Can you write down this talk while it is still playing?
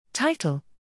Title: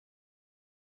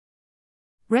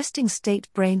 Resting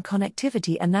State Brain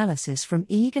Connectivity Analysis from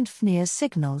EEG and FNIRS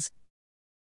Signals.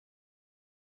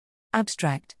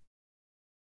 Abstract: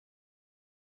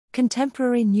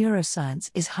 Contemporary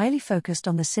neuroscience is highly focused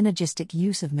on the synergistic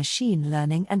use of machine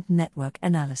learning and network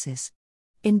analysis.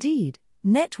 Indeed,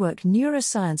 network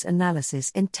neuroscience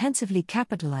analysis intensively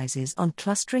capitalizes on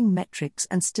clustering metrics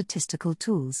and statistical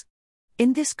tools.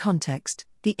 In this context,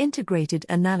 the integrated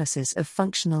analysis of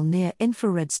functional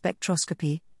near-infrared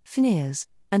spectroscopy, FNIRS,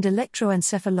 and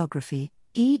electroencephalography,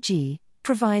 EEG,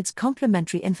 provides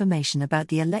complementary information about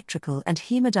the electrical and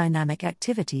hemodynamic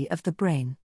activity of the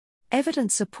brain.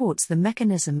 Evidence supports the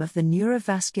mechanism of the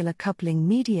neurovascular coupling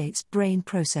mediates brain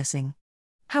processing.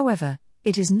 However,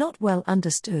 it is not well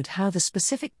understood how the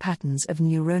specific patterns of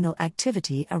neuronal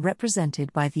activity are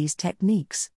represented by these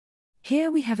techniques.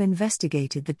 Here we have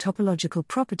investigated the topological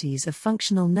properties of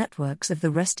functional networks of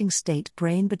the resting state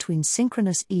brain between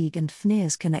synchronous EEG and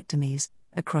FNIRS connectomies,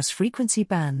 across frequency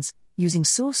bands, using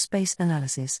source space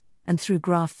analysis, and through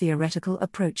graph theoretical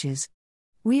approaches.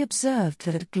 We observed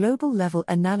that at global level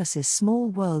analysis small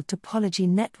world topology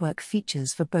network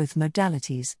features for both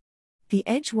modalities. The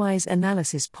edgewise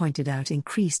analysis pointed out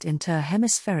increased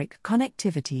inter-hemispheric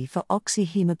connectivity for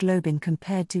oxyhemoglobin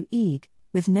compared to EEG,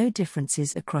 with no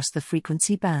differences across the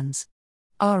frequency bands.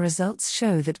 Our results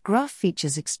show that graph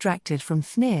features extracted from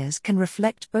FNIRS can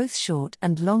reflect both short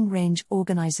and long-range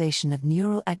organization of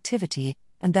neural activity,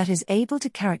 and that is able to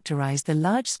characterize the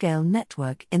large-scale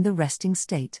network in the resting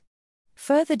state.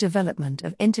 Further development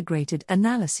of integrated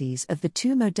analyses of the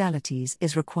two modalities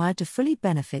is required to fully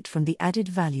benefit from the added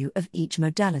value of each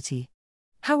modality.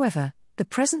 However, the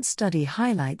present study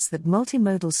highlights that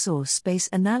multimodal source space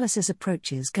analysis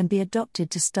approaches can be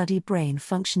adopted to study brain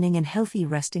functioning in healthy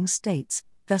resting states,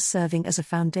 thus serving as a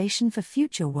foundation for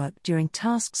future work during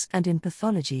tasks and in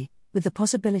pathology, with the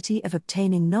possibility of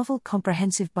obtaining novel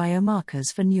comprehensive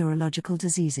biomarkers for neurological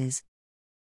diseases.